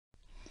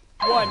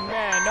One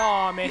man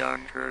army.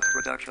 Young Earth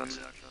Productions.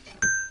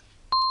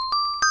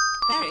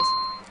 Berries.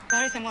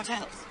 Berries and what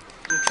else?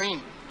 And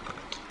cream.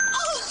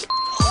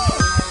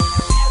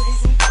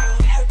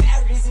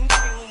 Berries and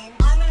cream.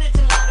 I'm a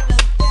little out of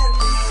those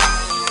berries.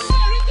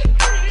 Berries and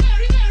cream.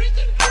 Berries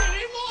and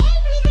cream. I'm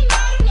a little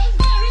out of those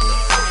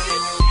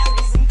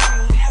berries and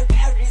cream.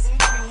 Berries and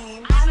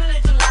cream. I'm a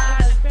little out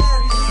of those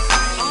berries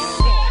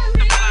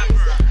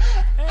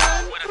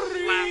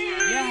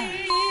Yeah.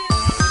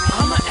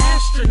 I'm an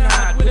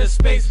astronaut with a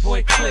space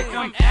boy click.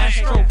 I'm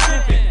astro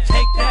pimpin'.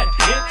 Take that,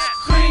 bitch.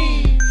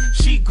 Cream.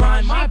 She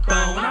grind my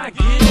bone. I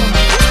get it.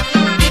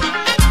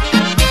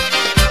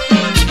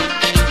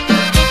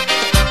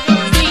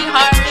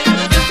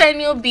 A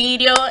new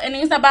video and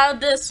it's about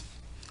this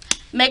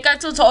makeup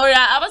tutorial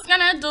I was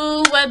gonna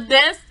do with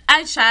this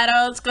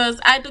eyeshadows because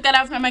I took it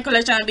out from my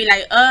collection and be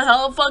like,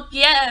 hell fuck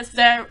yes,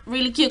 they're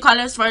really cute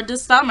colors for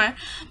this summer.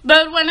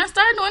 But when I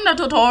started doing the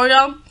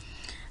tutorial,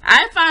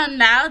 I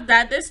found out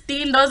that this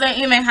thing doesn't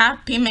even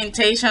have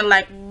pigmentation.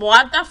 Like,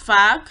 what the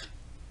fuck?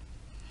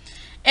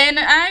 And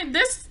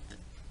this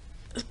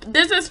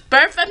is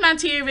perfect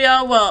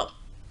material. Well,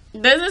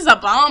 this is a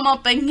bomb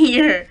up in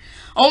here.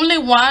 Only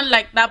one,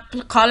 like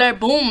that color,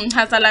 boom,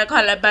 has a light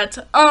color, but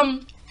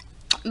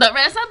the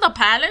rest of the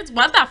palettes,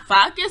 what the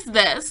fuck is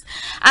this?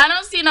 I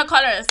don't see no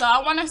color, so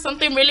I wanted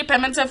something really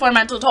pigmented for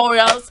my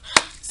tutorials.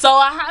 So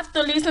I have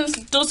to listen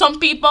to some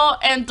people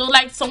and do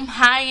like some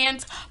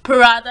high-end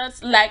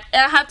products. Like,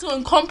 I had to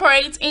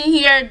incorporate in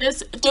here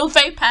this Too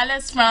Faced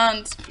palettes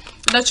from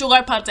the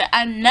Sugar Puppet.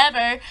 I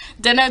never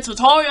did a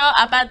tutorial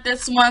about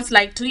this once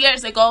like 2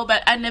 years ago,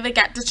 but I never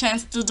got the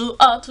chance to do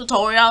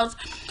tutorials.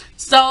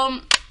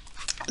 So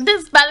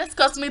this palette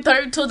cost me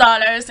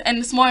 $32 and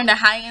it's more in the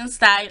high-end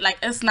style. Like,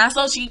 it's not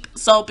so cheap,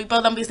 so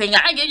people don't be saying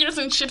I get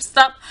using cheap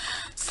stuff.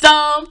 So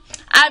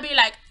I'll be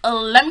like,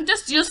 let me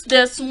just use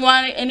this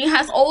one, and it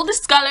has all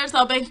these colors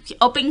up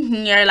in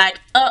here. Like,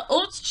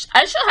 oops,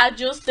 I should have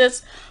used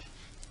this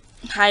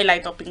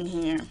highlight up in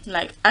here.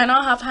 Like, I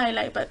don't have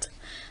highlight, but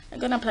I'm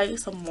gonna apply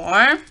some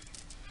more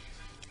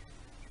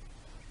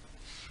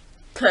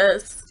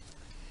because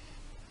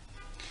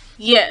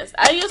yes,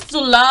 I used to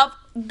love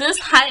these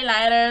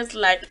highlighters,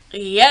 like,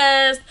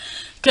 yes,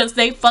 because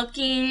they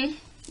fucking,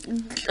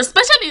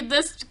 especially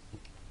this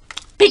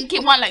pinky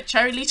one, like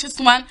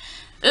Grapelicious one,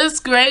 is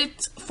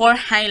great for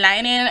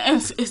highlighting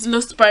and it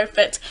looks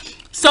perfect.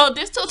 So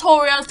this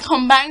tutorial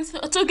combines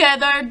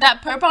together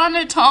that purple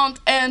undertone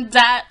and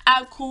that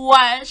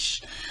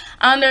aquash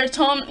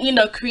undertone in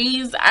the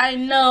crease. I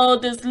know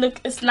this look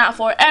is not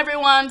for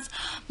everyone's,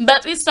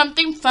 but it's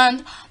something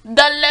fun.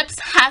 The lips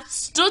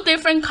has two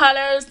different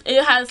colors.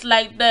 It has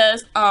like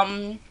this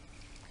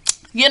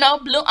you know,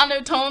 blue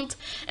undertones,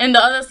 and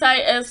the other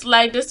side is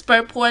like this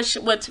purplish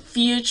with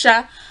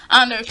fuchsia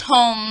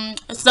undertone.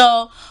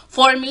 So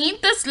for me,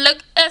 this look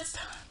is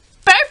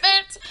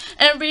perfect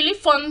and really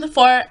fun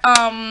for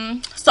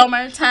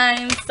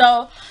summertime.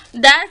 So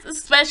that's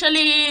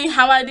especially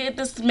how I did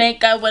this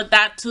makeup with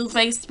that Too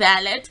Faced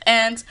palette.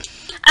 And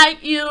I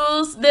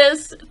used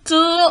this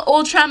two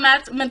ultra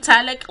matte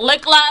metallic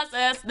lip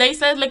glosses. They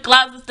said lip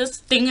glosses, this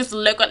thing is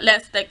liquid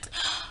lipstick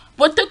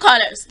with two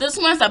colors. This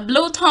one's a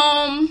blue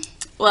tone.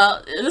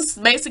 Well, this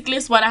basically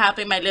is what I have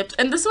in my lips,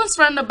 and this one's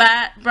from the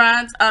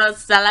brand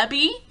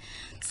Celebi,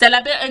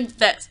 and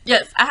this,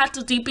 yes, I had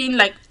to dip in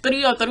like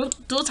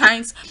two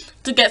times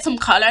to get some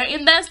color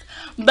in this,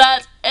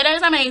 but it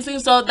is amazing.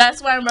 So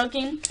that's what I'm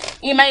working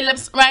in my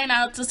lips right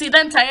now. To see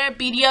the entire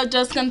video,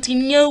 just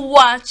continue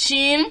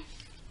watching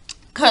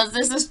because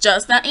this is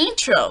just the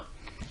intro.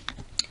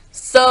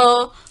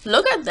 So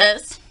look at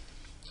this,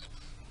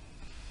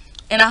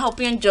 and I hope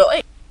you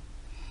enjoy.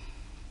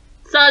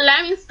 So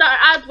let me start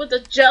out with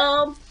the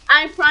gel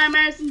eye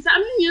primer. Since I've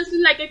been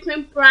using like a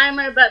cream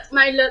primer, but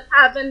my lips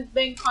haven't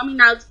been coming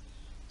out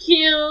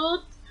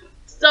cute.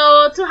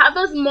 So to have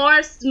a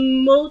more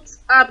smooth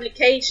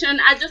application,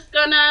 I'm just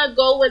gonna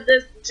go with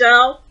this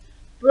gel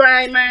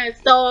primer.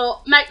 So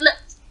my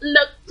lips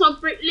look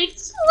completely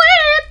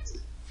sweet.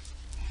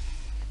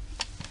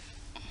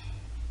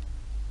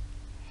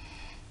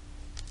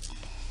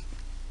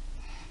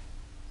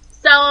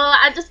 So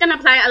I'm just gonna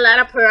apply a lot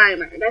of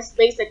primer. That's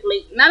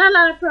basically not a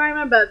lot of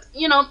primer, but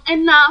you know,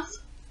 enough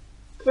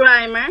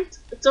primer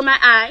to my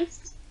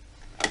eyes.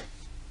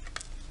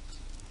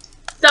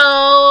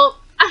 So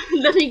at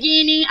the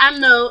beginning, I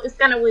know it's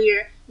kind of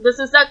weird. This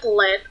is a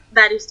lid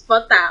that is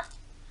fucked up.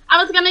 I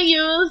was gonna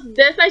use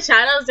this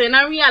eyeshadows and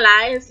I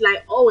realized,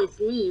 like, oh, it's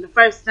me. The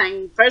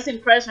first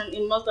impression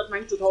in most of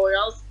my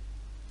tutorials,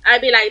 I'd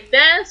be like,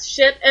 this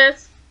shit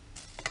is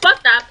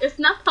fucked up. It's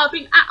not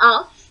popping at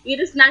all. It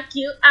is not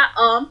cute at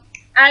all.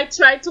 I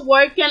tried to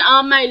work in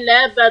on my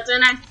lip, but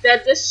then I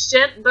said this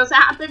shit doesn't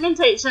have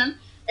pigmentation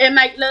and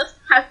my lips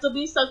have to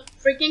be so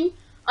freaking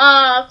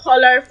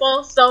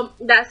colorful. So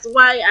that's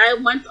why I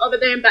went over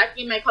there and back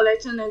in my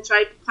collection and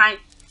tried to find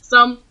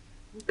some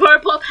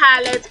purple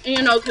palette,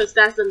 you know, because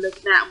that's the look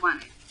that I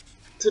wanted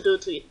to do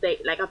today,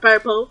 like a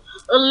purple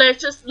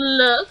delicious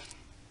look.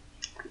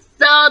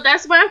 So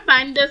that's where I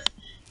find this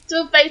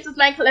Too Faced is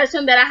my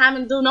collection that I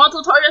haven't do no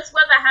tutorials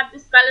with. I have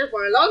this palette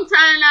for a long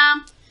time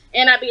now,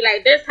 and I be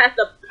like, this has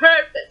the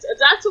perfect.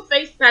 That Too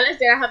Faced palette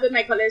that I have in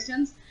my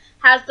collections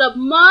has the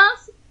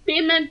most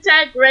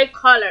pigmented gray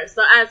color.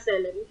 So I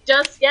said, let me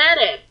just get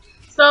it.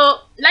 So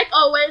like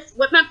always,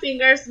 with my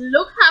fingers,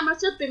 look how much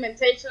of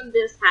pigmentation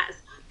this has.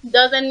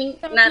 Doesn't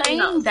need nothing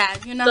else.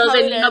 That, you know, Doesn't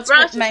how it need no is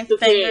brushes with my to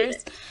create fingers.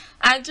 it.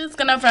 I'm just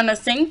gonna, from the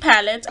same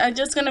palette, I'm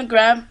just gonna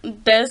grab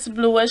this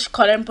bluish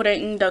color and put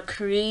it in the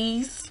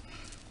crease.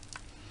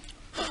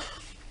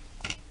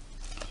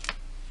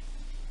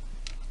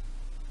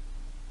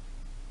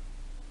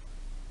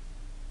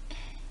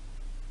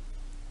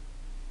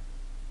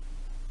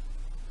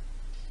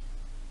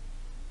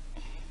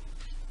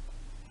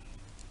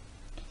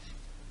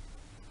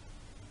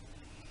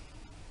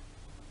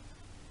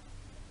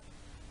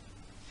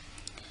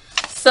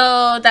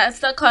 So that's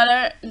the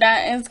color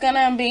that is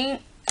gonna be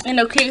in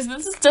the crease.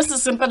 This is just a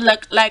simple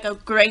look, like a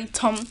gray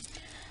tone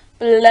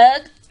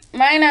look.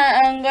 Right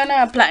now I'm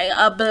gonna apply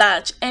a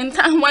blush, and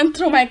I went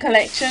through my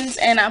collections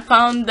and I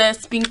found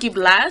this pinky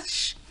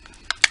blush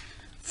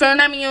from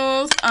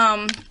Muse.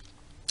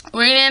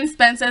 Really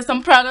expensive.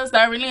 Some products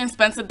that are really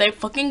expensive, they're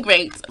fucking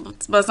great,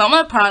 but some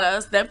of the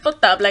products, they're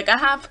fucked up. Like, I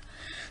have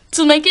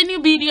to make a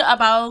new video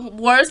about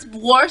worst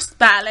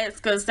palettes,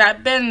 because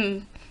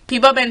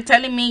people been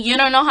telling me you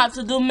don't know how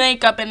to do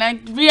makeup, and I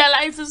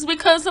realize it's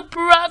because of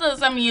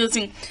products I'm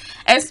using,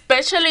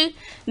 especially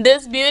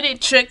this Beauty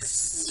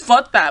Tricks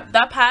fucked up.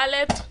 That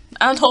palette,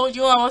 I told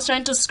you I was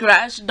trying to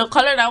scratch the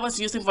color that I was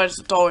using for the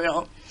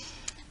tutorial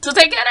to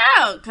take it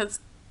out, because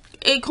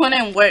it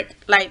couldn't work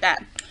like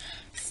that.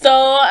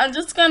 So I'm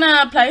just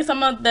gonna apply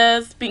some of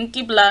this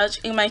pinky blush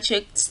in my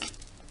cheeks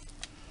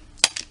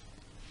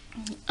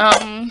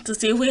to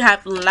see if we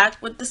have luck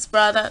with this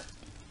product.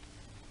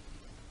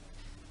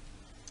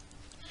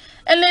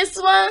 And this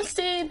one,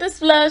 see, this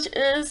blush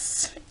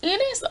is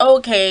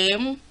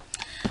okay.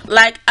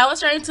 Like, I was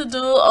trying to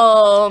do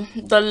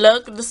the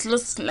look. This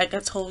looks like I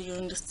told you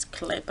in this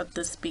clip of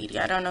this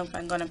video. I don't know if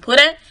I'm gonna put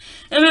it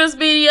in this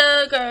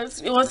video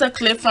because it was a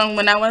clip from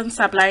when I was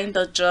applying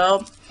the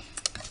gel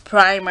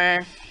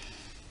primer.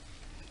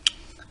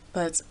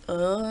 But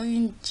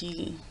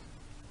OMG,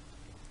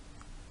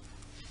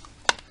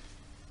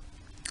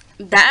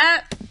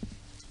 that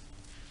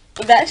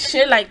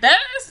shit like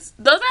this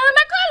doesn't have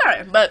my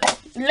color. But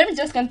let me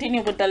just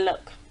continue with the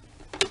look.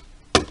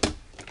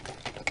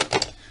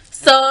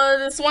 So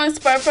this one's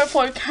perfect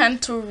for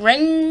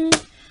contouring.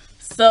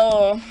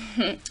 So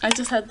I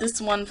just had this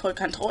one for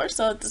contour.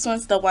 So this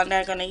one's the one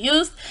that I'm gonna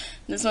use.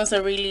 This one's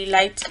a really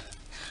light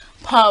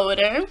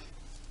powder.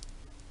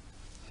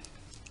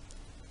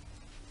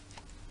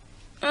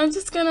 I'm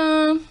just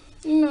gonna,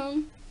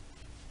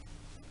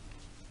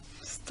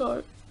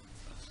 start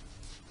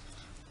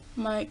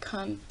my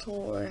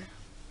contour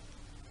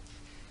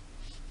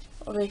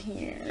over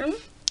here.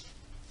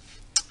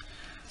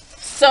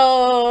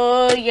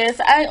 So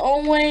yes, I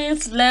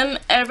always blend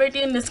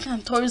everything. This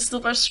contour is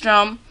super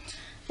strong.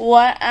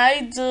 What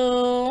I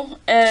do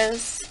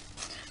is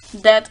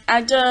that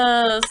I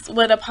just,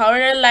 with a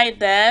powder like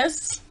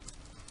this,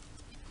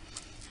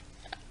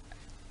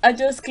 I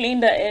just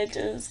clean the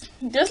edges.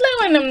 Just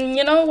like when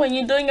when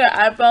you're doing your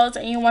eyebrows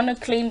and you want to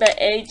clean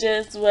the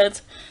edges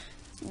with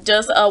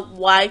just a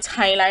white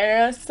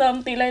highlighter or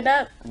something like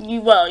that.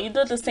 You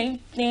do the same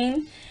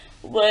thing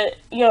with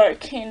your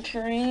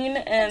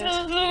contouring,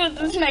 and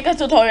this is like a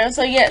tutorial.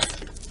 So yes,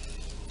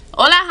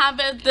 all I have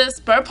is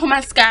this purple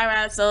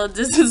mascara. So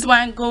this is what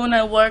I'm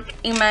gonna work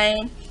in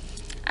my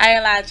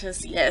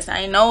eyelashes. Yes,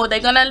 I know they're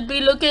gonna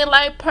be looking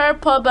like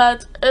purple,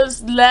 but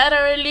it's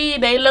literally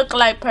they look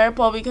like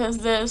purple because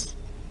this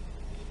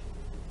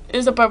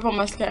is a purple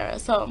mascara.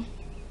 So,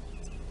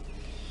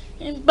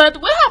 but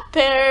we have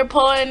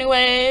purple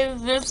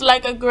anyways. This is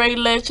like a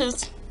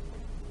Grapelicious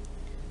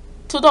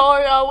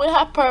tutorial. We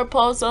have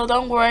purple, so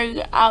don't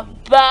worry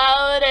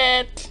about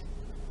it.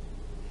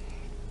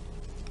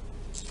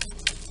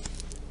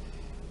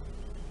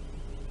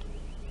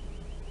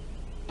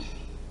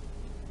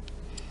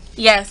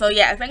 Yeah, so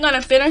yes, I'm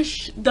gonna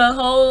finish the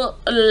whole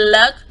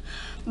look,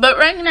 but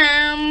right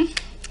now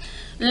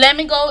let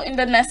me go in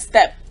the next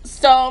step.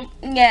 So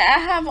yeah, I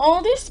have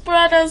all these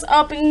products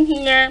up in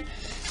here,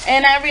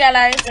 and I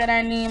realized that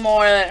I need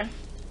more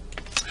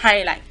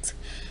highlight.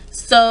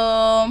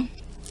 So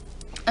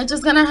I'm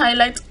just gonna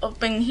highlight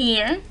up in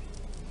here.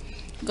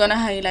 Gonna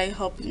highlight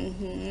up in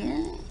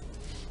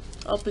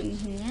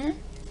here,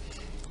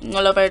 and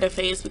all over the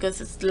face,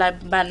 because it's like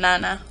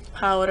banana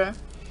powder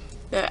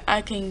that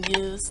I can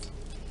use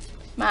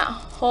my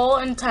whole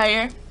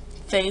entire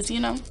face,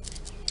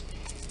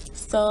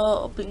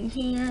 So up in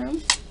here.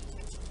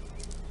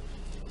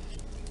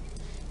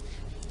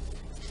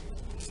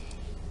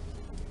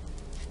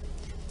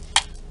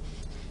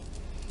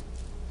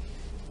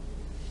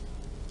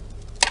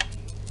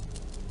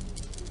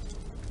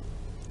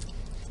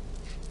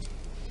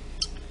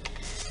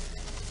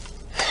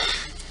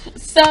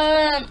 So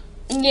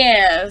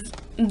yes,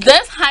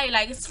 this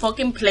highlight is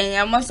fucking plain.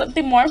 I want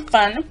something more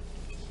fun.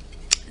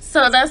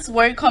 So that's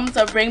where comes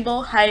a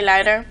rainbow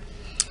highlighter.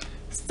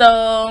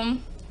 So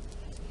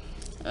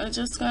I'm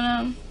just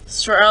gonna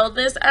swirl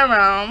this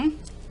around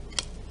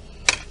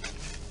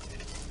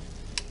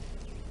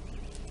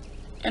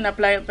and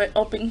apply a bit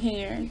up in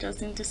here,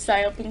 just in the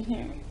side up in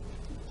here,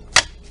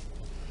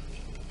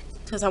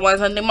 because I want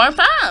something more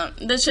fun.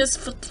 This is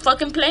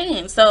fucking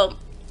plain. So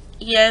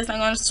yes, I'm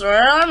gonna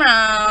swirl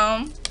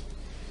around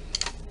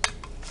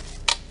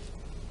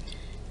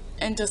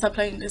and just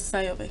applying this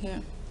side over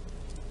here,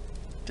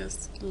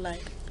 just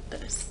like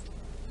this.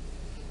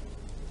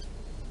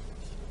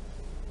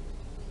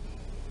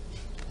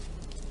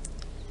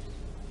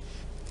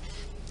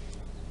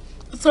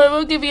 So it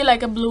will give you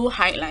like a blue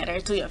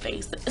highlighter to your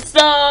face.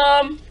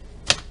 So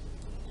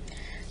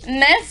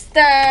next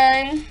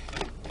time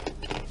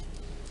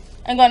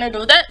I'm gonna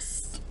do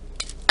this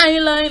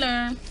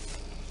eyeliner.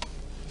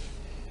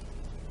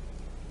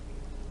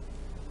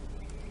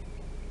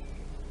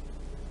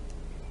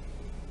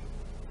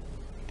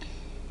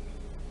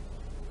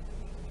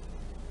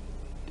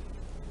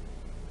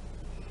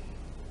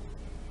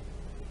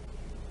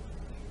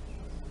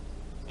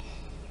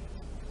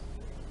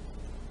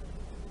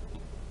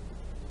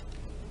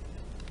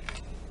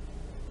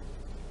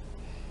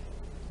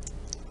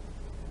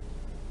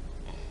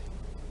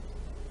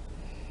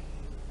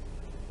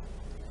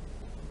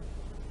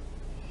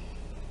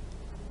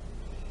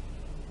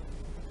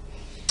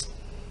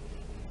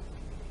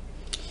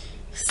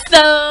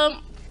 So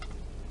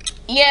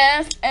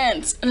yes,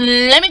 and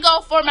let me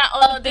go for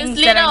my this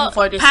little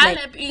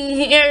palette in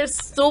here,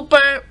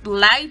 super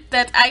light,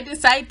 that I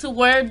decide to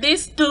wear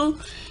this too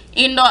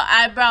in the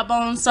eyebrow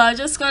bone. So I'm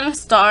just gonna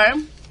start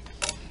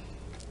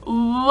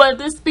with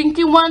this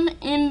pinky one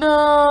in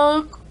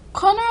the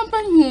corner up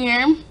in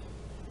here,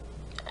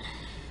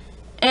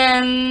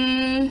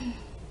 and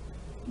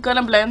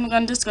gonna blend.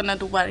 I'm just gonna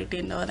do what I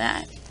didn't know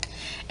that.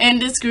 And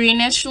this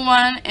greenish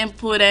one and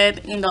put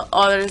it in the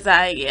other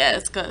side.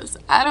 Yes, because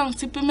I don't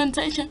see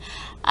pigmentation.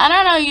 I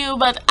don't know you,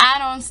 but I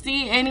don't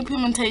see any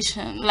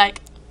pigmentation.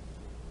 Like,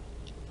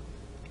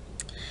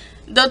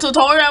 the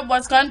tutorial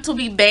was going to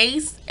be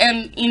based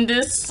and in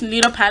this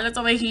little palette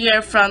over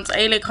here from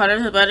LA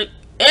Colors, but it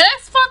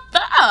is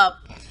fucked up.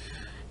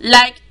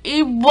 Like,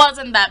 it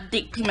wasn't that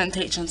big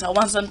pigmentation, so I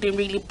want something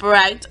really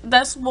bright.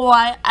 That's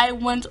why I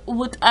went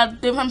with a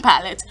different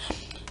palette.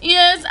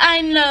 Yes,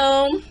 I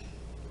know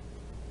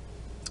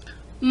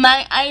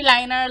my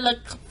eyeliner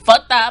looked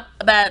fucked up,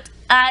 but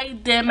I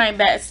did my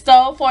best.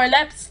 So for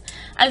lips,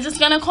 I'm just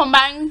gonna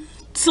combine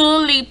two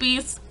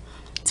lippies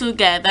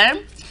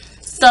together.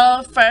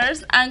 So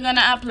first I'm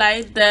gonna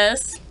apply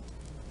this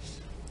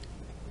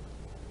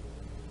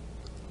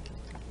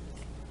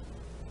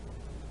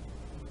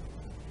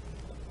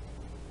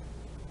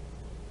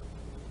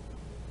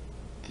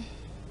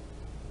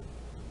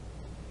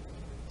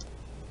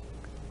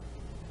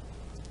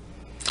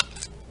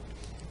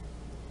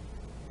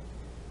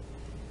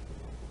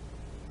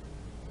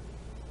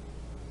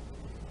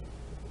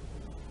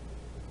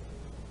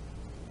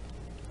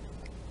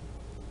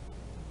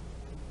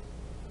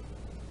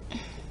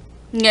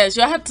yes,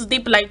 you have to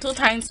dip like 2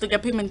 times to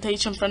get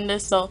pigmentation from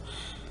this. So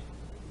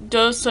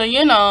just so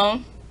you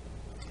know,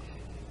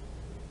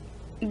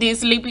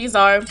 these lippies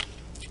are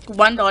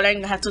 $1 and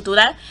you have to do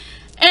that.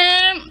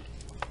 And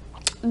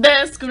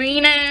this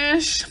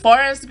greenish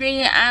forest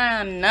green,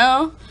 I don't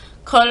know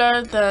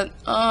color that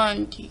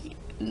on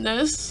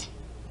this,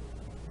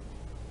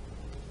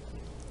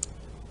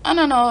 I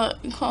don't know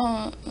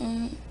called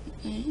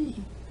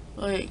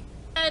wait,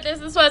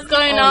 this is what's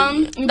going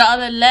on in the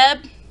other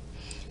lip,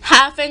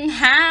 half and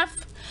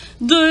half,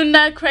 doing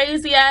that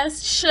crazy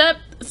ass shit.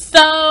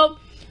 So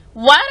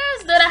what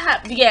else did I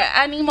have? Yeah,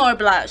 I need more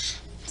blush.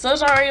 So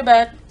sorry,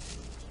 but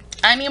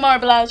I need more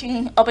blush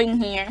up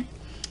in here.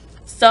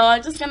 So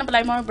I'm just gonna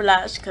apply more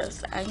blush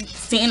because I'm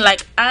seeing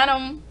like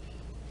Adam.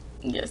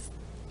 Yes,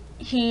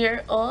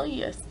 here. Oh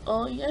yes,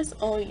 oh yes,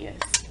 oh yes.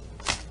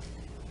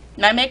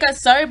 My makeup,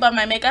 sorry, but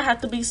my makeup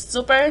had to be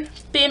super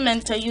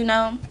pigmented, you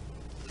know.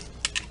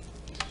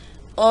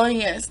 Oh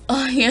yes,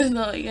 oh yes,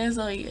 oh yes,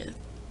 oh yes.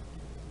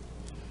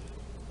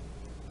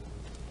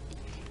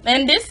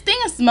 And this thing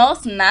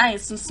smells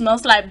nice. It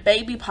smells like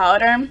baby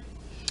powder.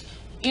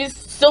 It's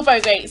super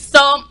great.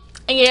 So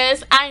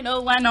yes, I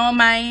know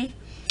my,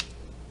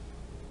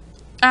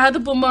 I had to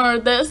put more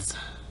of this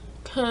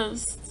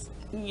because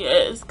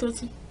yes,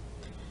 because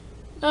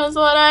that's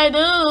what I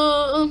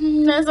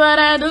do. That's what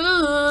I do.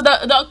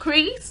 The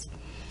crease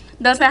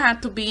doesn't have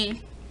to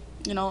be,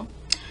 you know.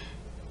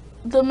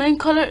 The main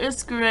color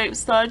is grape,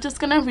 so I'm just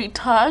gonna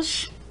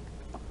retouch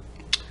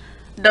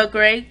the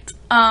grape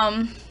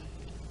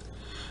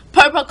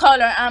purple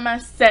color on my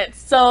set.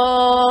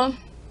 So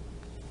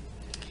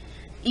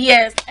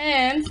yes,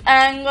 and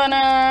I'm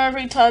gonna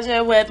retouch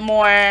it with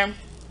more,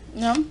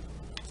 you know.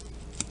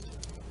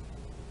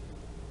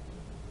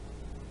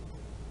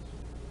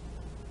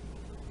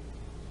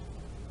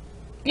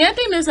 Yeah, I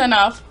think that's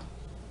enough.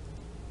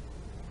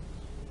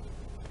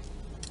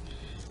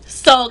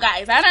 So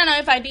guys, I don't know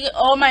if I did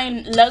all my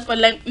look, but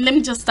let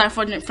me just start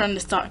from the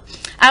start.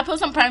 I put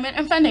some primer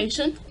and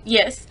foundation.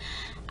 Yes.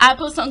 I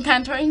put some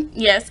contouring.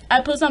 Yes.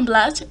 I put some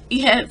blush.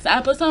 Yes. I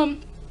put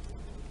some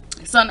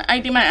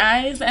ID my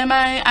eyes and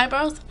my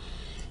eyebrows.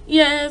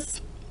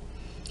 Yes.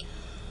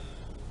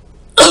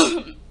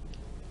 Then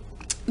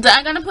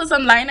I'm gonna put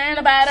some liner in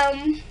the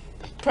bottom.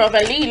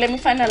 Probably. Let me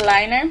find a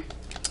liner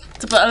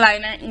to put a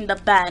liner in the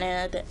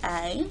bottom of the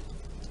eye.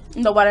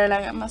 In the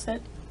waterline, I must say.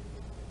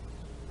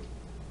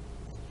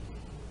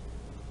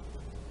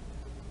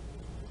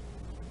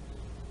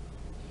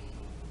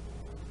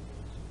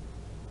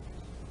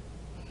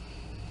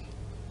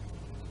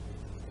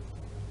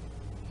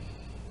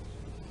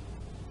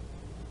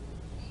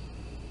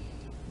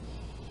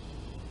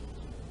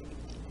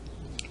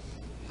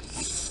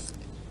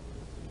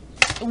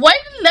 Wait,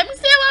 let me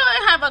see if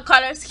I have a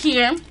colors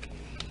here.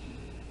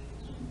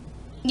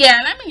 Yeah,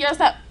 let me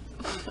just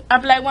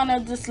apply one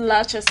of these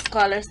luscious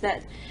colors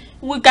that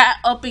we got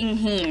up in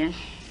here.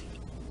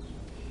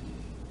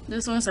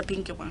 This one's a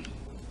pinky one.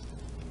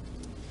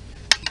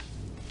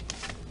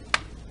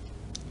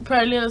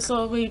 Probably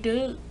also we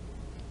do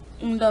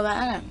in the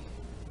bottom.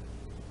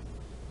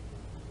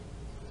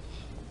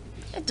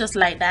 Just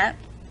like that.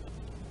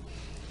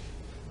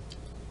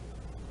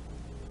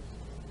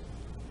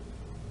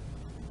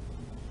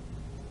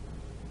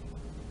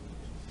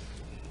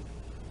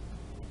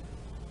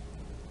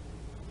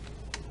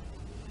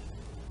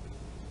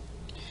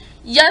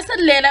 Just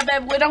a little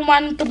bit. We don't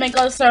want to make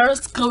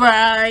ourselves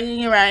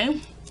cry,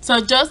 right? So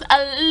just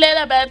a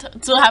little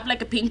bit to have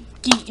like a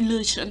pinky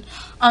illusion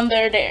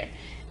under there.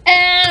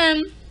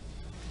 And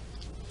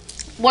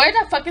where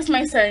the fuck is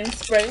my setting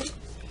spray?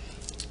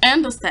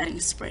 And the setting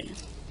spray.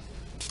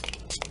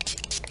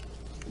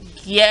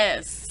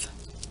 Yes.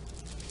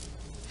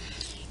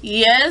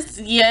 Yes,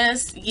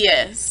 yes,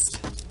 yes.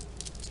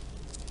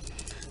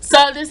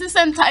 So this is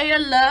the entire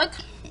look.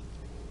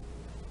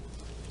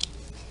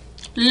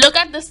 Look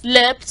at these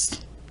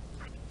lips.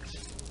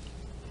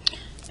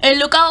 And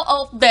look out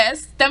of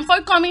this. Thanks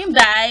for coming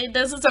by.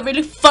 This is a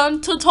really fun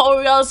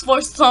tutorials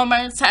for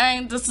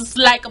summertime. This is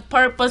like a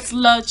purpose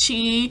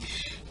lunchy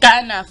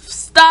kind of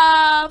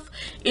stuff.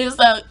 It's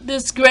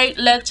this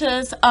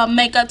Grapelicious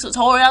makeup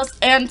tutorials,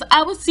 and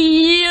I will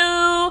see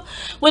you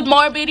with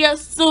more videos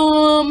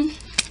soon,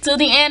 to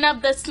the end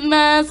of this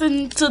month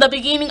and to the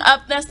beginning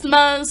of this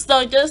month.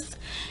 So just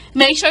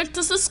make sure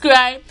to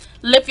subscribe,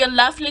 leave your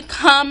lovely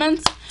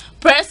comments,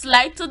 press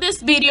like to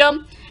this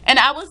video, and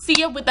I will see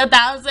you with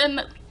 1,000,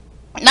 not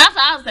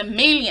 1,000,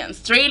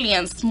 millions,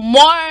 trillions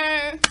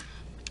more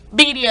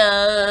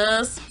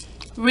videos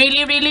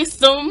really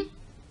soon.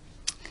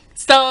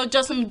 So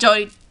just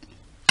enjoy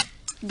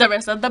the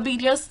rest of the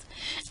videos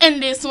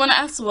and this one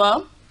as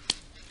well.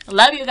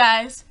 Love you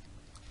guys.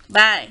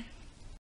 Bye.